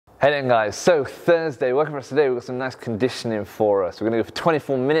Hey then guys, so Thursday, welcome for us today. We've got some nice conditioning for us. We're going to go for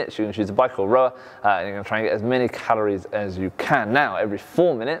 24 minutes. You're going to choose a bike or rower, and you're going to try and get as many calories as you can. Now, every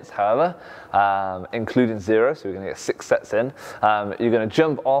 4 minutes, however, including 0, so we're going to get 6 sets in, you're going to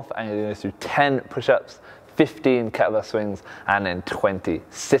jump off and you're going to do 10 push-ups, 15 kettlebell swings, and then 20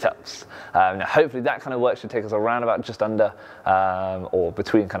 sit-ups. Now hopefully that kind of work should take us around about just under or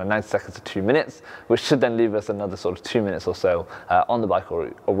between kind of 90 seconds to 2 minutes, which should then leave us another sort of 2 minutes or so on the bike or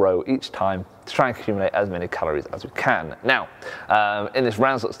row each time to try and accumulate as many calories as we can. Now, in this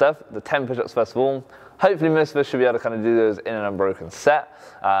round sort of stuff, the 10 push-ups first of all, hopefully most of us should be able to kind of do those in an unbroken set.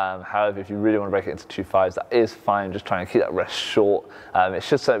 However, if you really want to break it into 2 5s, that is fine. Just try and keep that rest short. It's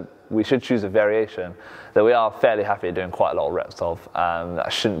just so we should choose a variation that we are fairly happy doing quite a lot of reps of.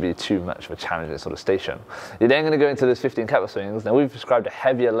 That shouldn't be too much of a challenging sort of station. You're then going to go into those 15 kettlebell swings. Now we've prescribed a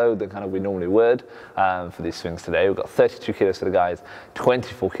heavier load than kind of we normally would for these swings today. We've got 32 kilos for the guys,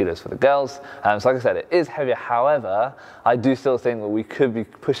 24 kilos for the girls. So like I said, it is heavier. However, I do still think that we could be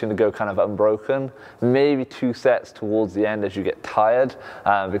pushing to go kind of unbroken, maybe 2 sets towards the end as you get tired,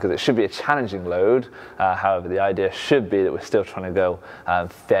 because it should be a challenging load. However, the idea should be that we're still trying to go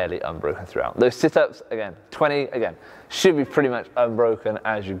fairly unbroken throughout. Those sit-ups, again, 20, again, should be pretty much unbroken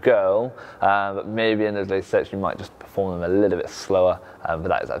as you go, but maybe in those later sets you might just perform them a little bit slower, but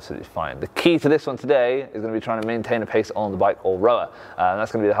that is absolutely fine. The key to this one today is going to be trying to maintain a pace on the bike or rower.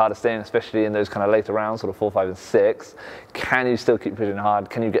 That's going to be the hardest thing, especially in those kind of later rounds, sort of 4, 5, and 6. Can you still keep pushing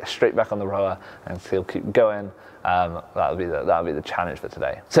hard? Can you get straight back on the rower and still keep going? That'll be the challenge for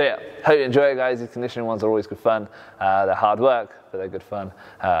today. So yeah, hope you enjoy it, guys. These conditioning ones are always good fun. They're hard work, but they're good fun,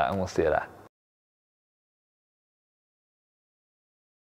 and we'll see you there.